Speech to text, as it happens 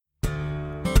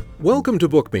Welcome to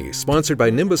Book Me, sponsored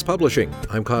by Nimbus Publishing.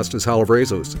 I'm Costas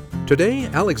Halavrezos. Today,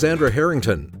 Alexandra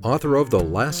Harrington, author of The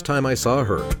Last Time I Saw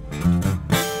Her.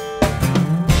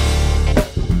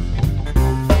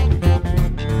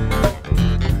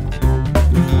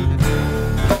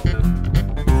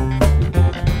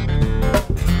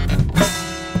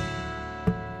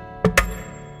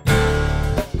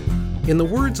 In the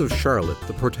words of Charlotte,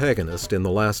 the protagonist in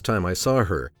The Last Time I Saw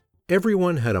Her,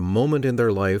 everyone had a moment in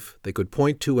their life they could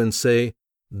point to and say,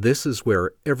 this is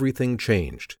where everything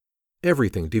changed.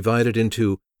 Everything divided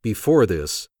into before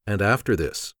this and after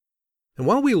this. And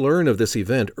while we learn of this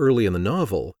event early in the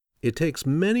novel, it takes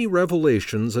many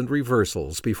revelations and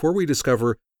reversals before we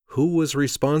discover who was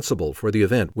responsible for the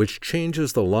event which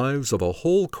changes the lives of a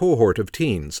whole cohort of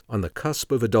teens on the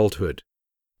cusp of adulthood.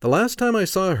 The Last Time I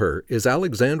Saw Her is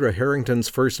Alexandra Harrington's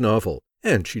first novel,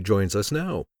 and she joins us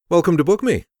now. Welcome to Book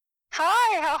Me.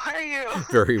 Hi, how are you?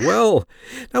 Very well.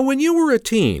 Now, when you were a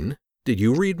teen, did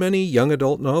you read many young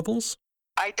adult novels?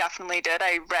 I definitely did.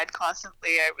 I read constantly.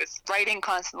 I was writing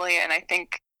constantly, and I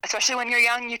think, especially when you're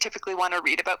young, you typically want to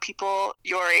read about people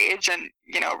your age and,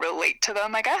 relate to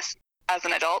them, I guess. As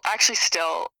an adult, I actually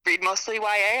still read mostly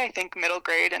YA. I think middle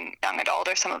grade and young adult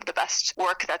are some of the best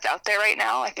work that's out there right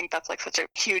now. I think that's such a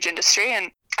huge industry,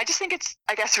 and I just think it's,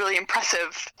 really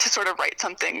impressive to sort of write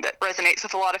something that resonates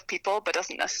with a lot of people, but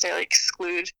doesn't necessarily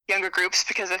exclude younger groups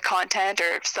because of content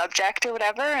or subject or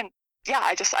whatever. And yeah,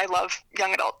 I love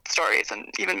young adult stories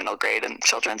and even middle grade and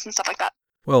children's and stuff like that.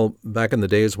 Well, back in the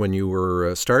days when you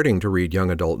were starting to read young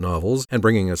adult novels and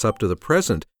bringing us up to the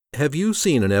present, have you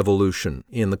seen an evolution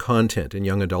in the content in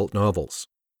young adult novels?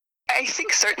 I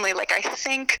think certainly, I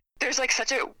think there's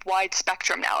such a wide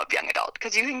spectrum now of young adult,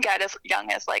 because you can get as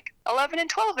young as 11 and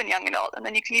 12 in young adult, and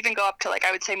then you can even go up to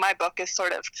I would say my book is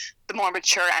sort of the more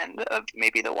mature end of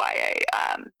maybe the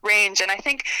YA range. And I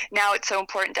think now it's so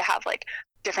important to have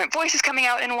different voices coming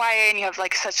out in YA, and you have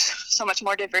so much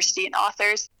more diversity in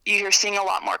authors. You're seeing a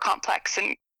lot more complex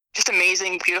and just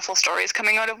amazing, beautiful stories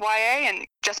coming out of YA, and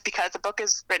just because a book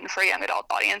is written for a young adult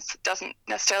audience doesn't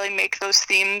necessarily make those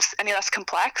themes any less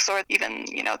complex, or even,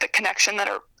 the connection that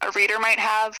a reader might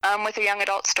have with a young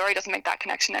adult story doesn't make that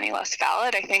connection any less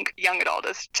valid. I think young adult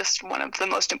is just one of the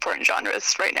most important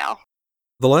genres right now.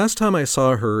 The Last Time I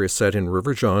Saw Her is set in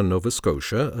River John, Nova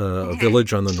Scotia, a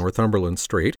village on the Northumberland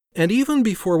Strait, and even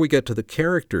before we get to the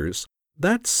characters,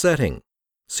 that setting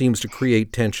seems to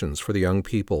create tensions for the young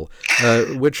people,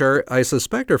 which I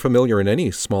suspect are familiar in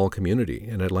any small community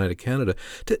in Atlantic Canada.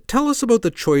 Tell us about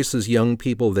the choices young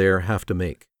people there have to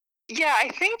make. Yeah, I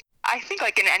think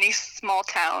in any small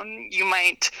town, you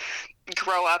might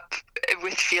grow up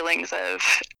with feelings of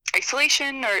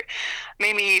isolation, or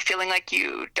maybe feeling like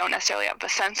you don't necessarily have a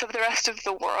sense of the rest of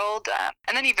the world.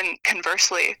 And then even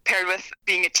conversely, paired with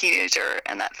being a teenager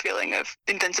and that feeling of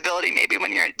invincibility, maybe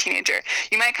when you're a teenager,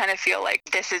 you might kind of feel like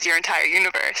this is your entire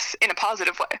universe in a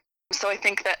positive way. So I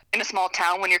think that in a small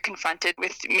town, when you're confronted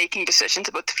with making decisions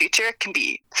about the future, it can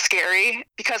be scary,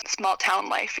 because small town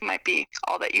life might be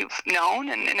all that you've known,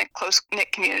 and in a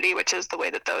close-knit community, which is the way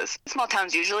that those small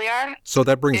towns usually are. So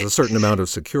that brings a certain amount of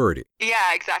security.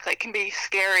 Yeah, exactly. It can be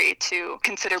scary to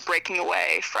consider breaking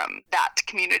away from that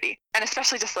community. And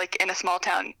especially just in a small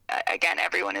town, again,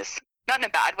 everyone is, not in a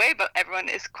bad way, but everyone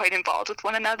is quite involved with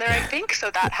one another, I think.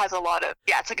 So that has a lot of,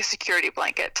 it's like a security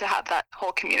blanket to have that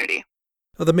whole community.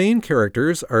 The main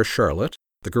characters are Charlotte,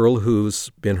 the girl who's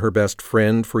been her best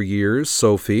friend for years,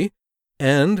 Sophie,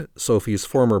 and Sophie's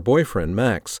former boyfriend,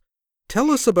 Max. Tell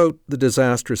us about the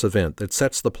disastrous event that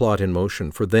sets the plot in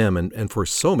motion for them and for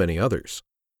so many others.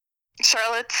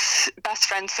 Charlotte's best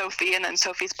friend, Sophie, and then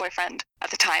Sophie's boyfriend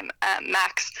at the time,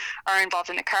 Max, are involved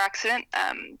in a car accident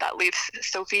that leaves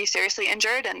Sophie seriously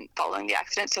injured, and following the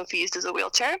accident, Sophie uses a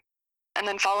wheelchair. And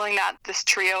then following that, this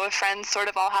trio of friends sort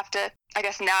of all have to,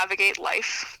 navigate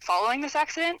life following this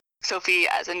accident. Sophie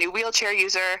as a new wheelchair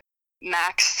user,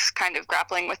 Max kind of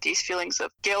grappling with these feelings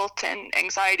of guilt and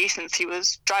anxiety since he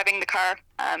was driving the car,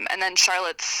 and then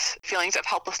Charlotte's feelings of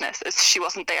helplessness as she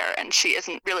wasn't there and she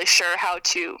isn't really sure how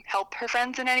to help her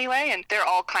friends in any way, and they're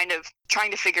all kind of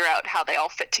trying to figure out how they all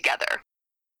fit together.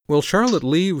 Well, Charlotte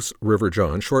leaves River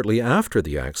John shortly after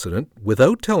the accident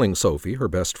without telling Sophie, her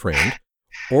best friend,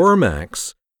 or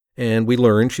Max, and we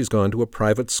learn she's gone to a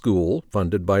private school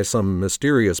funded by some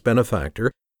mysterious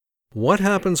benefactor. What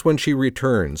happens when she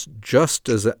returns, just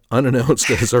as unannounced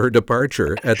as her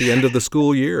departure at the end of the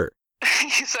school year?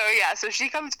 So she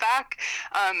comes back,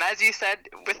 as you said,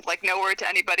 with no word to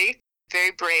anybody.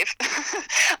 Very brave.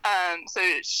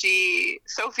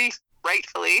 Sophie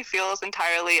rightfully feels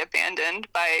entirely abandoned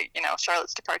by,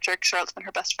 Charlotte's departure. Charlotte's been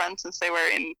her best friend since they were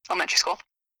in elementary school.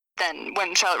 then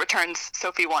when Charlotte returns,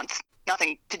 Sophie wants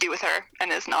nothing to do with her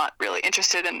and is not really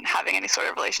interested in having any sort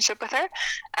of relationship with her.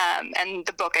 And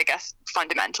the book, I guess,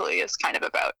 fundamentally is kind of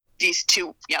about these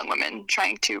two young women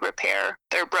trying to repair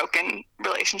their broken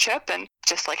relationship and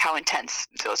just like how intense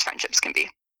those friendships can be.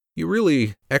 You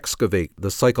really excavate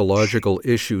the psychological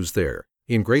issues there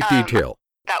in great detail.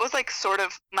 That was like sort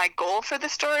of my goal for the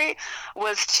story,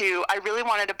 was I really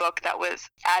wanted a book that was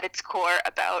at its core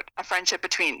about a friendship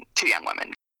between two young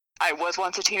women. I was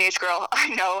once a teenage girl. I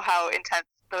know how intense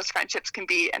those friendships can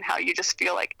be and how you just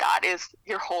feel like that is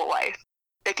your whole life.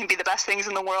 They can be the best things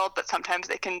in the world, but sometimes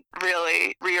they can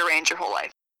really rearrange your whole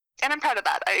life. And I'm proud of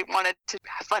that. I wanted to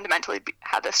fundamentally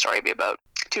have this story be about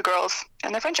two girls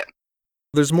and their friendship.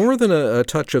 There's more than a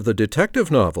touch of the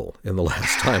detective novel in The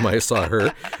Last Time I Saw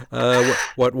Her.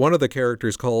 What one of the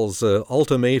characters calls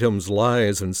ultimatums,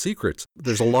 lies, and secrets.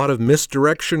 There's a lot of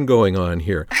misdirection going on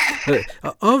here.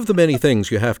 Of the many things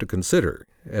you have to consider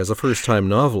as a first-time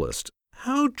novelist,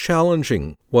 how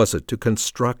challenging was it to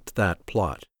construct that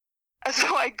plot?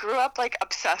 So I grew up like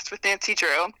obsessed with Nancy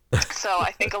Drew. So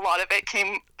I think a lot of it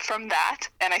came from that.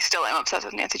 And I still am obsessed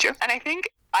with Nancy Drew. And I think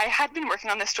I had been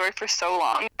working on this story for so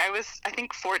long. I was, I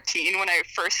think, 14 when I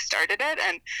first started it.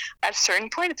 And at a certain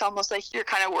point, it's almost like you're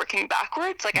kind of working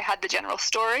backwards. Like I had the general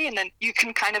story, and then you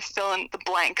can kind of fill in the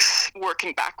blanks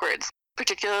working backwards,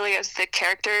 particularly as the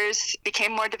characters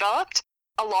became more developed.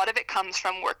 A lot of it comes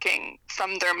from working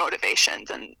from their motivations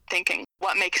and thinking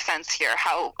what makes sense here,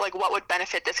 how, like, what would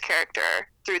benefit this character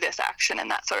through this action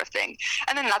and that sort of thing.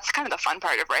 And then that's kind of the fun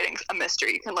part of writing a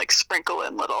mystery. You can like sprinkle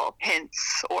in little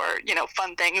hints or, you know,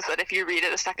 fun things that if you read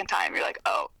it a second time, you're like,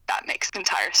 oh, that makes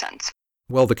entire sense.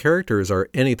 Well, the characters are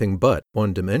anything but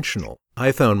one-dimensional.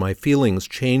 I found my feelings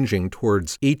changing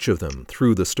towards each of them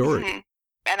through the story. Mm-hmm.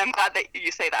 And I'm glad that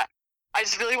you say that. I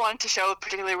just really wanted to show,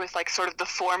 particularly with like sort of the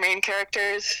four main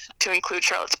characters, to include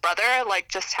Charlotte's brother, like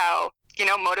just how, you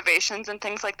know, motivations and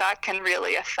things like that can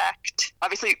really affect,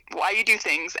 obviously, why you do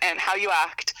things and how you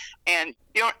act. And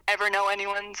you don't ever know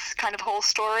anyone's kind of whole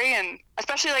story. And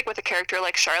especially like with a character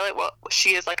like Charlotte, well,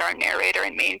 she is like our narrator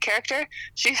and main character.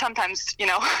 She sometimes, you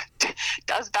know,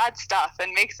 does bad stuff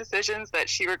and makes decisions that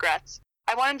she regrets.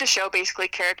 I wanted to show basically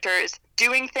characters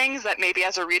doing things that maybe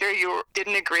as a reader you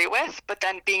didn't agree with, but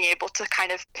then being able to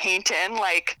kind of paint in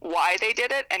like why they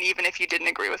did it, and even if you didn't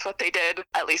agree with what they did,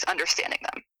 at least understanding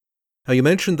them. Now, you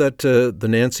mentioned that the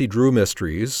Nancy Drew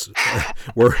mysteries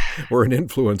were an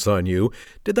influence on you.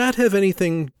 Did that have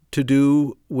anything to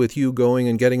do with you going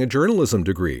and getting a journalism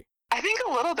degree? I think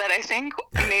a little bit. I think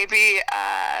maybe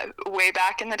way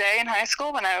back in the day in high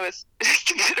school when I was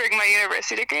considering my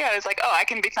university degree, I was like, oh, I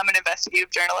can become an investigative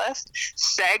journalist,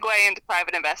 segue into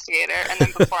private investigator, and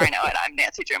then before I know it, I'm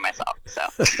Nancy Drew myself. So.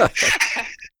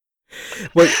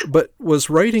 But was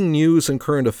writing news and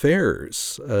current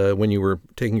affairs when you were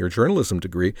taking your journalism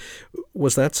degree,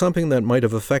 was that something that might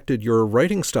have affected your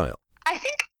writing style? I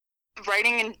think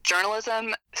writing in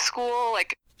journalism school,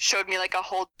 like, showed me like a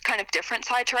whole kind of different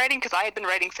side to writing, because I had been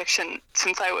writing fiction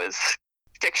since I was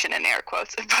fiction in air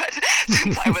quotes, but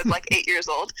since I was like 8 years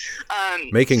old.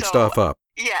 Making stuff up.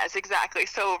 Yes, exactly.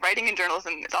 So writing in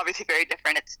journalism is obviously very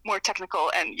different. It's more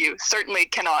technical, and you certainly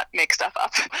cannot make stuff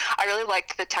up. I really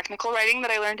liked the technical writing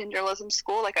that I learned in journalism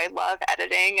school. Like, I love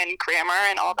editing and grammar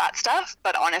and all that stuff,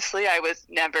 but honestly, I was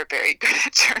never very good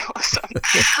at journalism.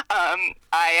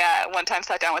 I one time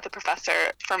sat down with a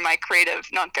professor from my creative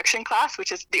nonfiction class,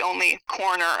 which is the only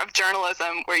corner of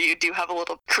journalism where you do have a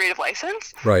little creative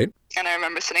license. Right. And I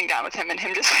remember sitting down with him and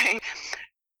him just saying,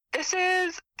 this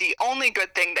is the only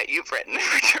good thing that you've written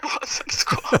for journalism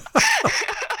school.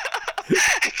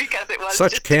 Because it was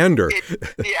such candor.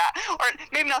 Yeah, or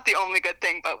maybe not the only good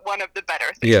thing, but one of the better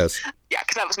things. Yes. Yeah,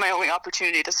 because that was my only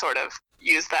opportunity to sort of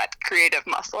use that creative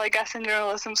muscle, I guess, in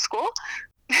journalism school.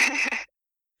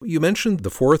 You mentioned the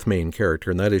fourth main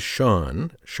character, and that is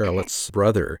Sean, Charlotte's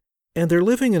brother. And they're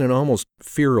living in an almost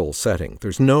feral setting.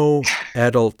 There's no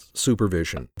adult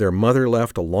supervision. Their mother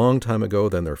left a long time ago,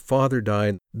 then their father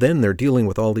died. Then they're dealing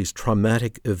with all these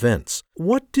traumatic events.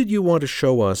 What did you want to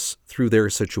show us through their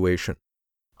situation?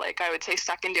 Like, I would say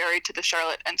secondary to the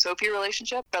Charlotte and Sophie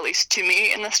relationship, at least to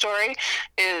me in the story,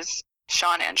 is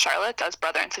Sean and Charlotte as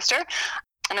brother and sister.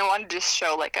 And I wanted to just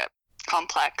show like a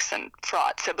complex and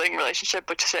fraught sibling relationship,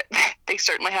 which they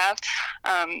certainly have.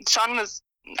 Sean was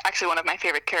actually one of my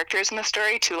favorite characters in the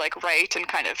story to like write and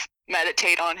kind of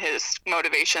meditate on his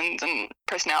motivations and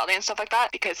personality and stuff like that,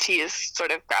 because he is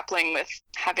sort of grappling with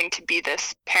having to be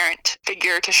this parent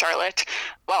figure to Charlotte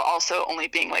while also only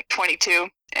being like 22,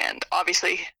 and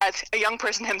obviously as a young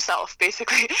person himself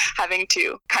basically having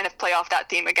to kind of play off that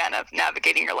theme again of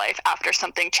navigating your life after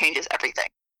something changes everything.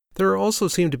 There also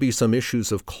seem to be some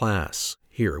issues of class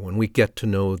here when we get to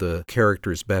know the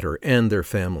characters better and their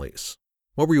families.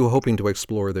 What were you hoping to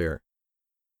explore there?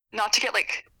 Not to get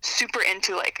super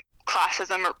into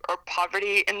classism or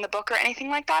poverty in the book or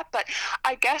anything like that, but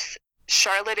I guess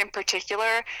Charlotte in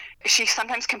particular, she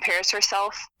sometimes compares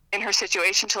herself in her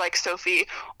situation to Sophie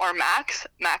or Max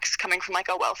coming from a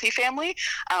wealthy family,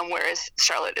 whereas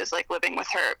Charlotte is living with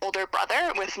her older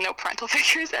brother with no parental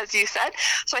figures, as you said.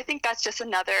 So I think that's just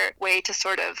another way to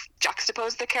sort of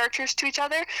juxtapose the characters to each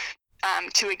other,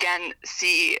 to again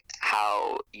see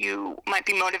how you might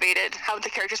be motivated, how the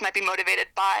characters might be motivated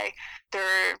by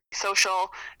their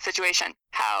social situation,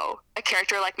 how a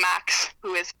character like Max,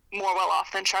 who is more well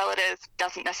off than Charlotte is,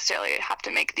 doesn't necessarily have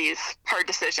to make these hard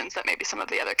decisions that maybe some of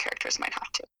the other characters might have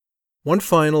to. One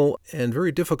final and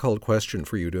very difficult question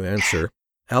for you to answer.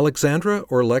 Alexandra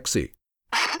or Lexi?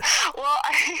 Well,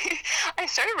 I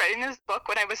started writing this book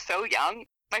when I was so young.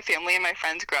 My family and my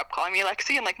friends grew up calling me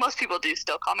Lexi, and most people do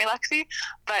still call me Lexi,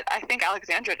 but I think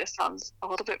Alexandra just sounds a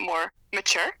little bit more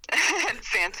mature and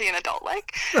fancy and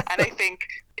adult-like, and I think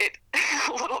it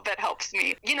a little bit helps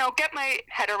me, get my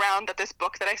head around that this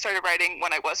book that I started writing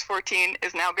when I was 14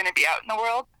 is now going to be out in the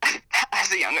world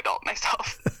as a young adult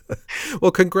myself.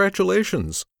 Well,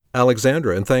 congratulations,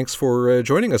 Alexandra, and thanks for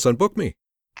joining us on Book Me.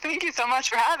 Thank you so much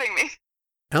for having me.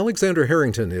 Alexandra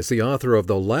Harrington is the author of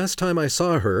The Last Time I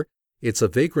Saw Her. It's a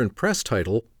Vagrant Press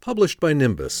title published by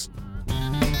Nimbus.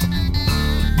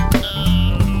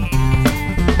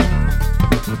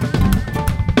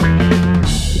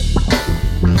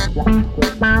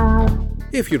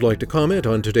 If you'd like to comment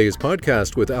on today's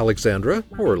podcast with Alexandra,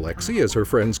 or Lexi as her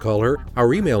friends call her,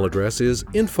 our email address is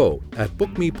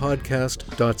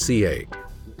info@bookmepodcast.ca.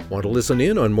 Want to listen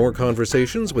in on more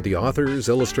conversations with the authors,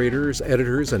 illustrators,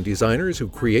 editors, and designers who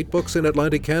create books in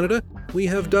Atlantic Canada? We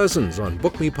have dozens on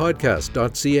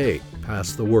bookmepodcast.ca.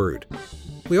 Pass the word.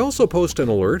 We also post an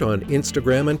alert on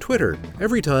Instagram and Twitter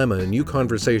every time a new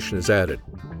conversation is added.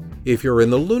 If you're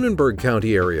in the Lunenburg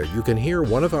County area, you can hear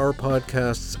one of our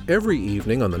podcasts every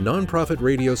evening on the nonprofit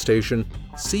radio station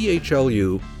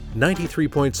CHLU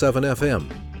 93.7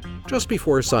 FM, just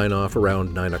before sign-off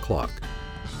around 9 o'clock.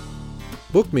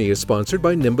 Book Me is sponsored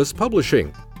by Nimbus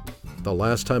Publishing. The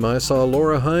last time I saw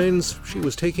Laura Hines, she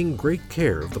was taking great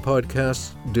care of the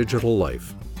podcast's digital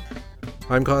life.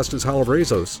 I'm Costas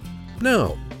Halavrezos.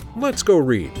 Now, let's go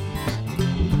read.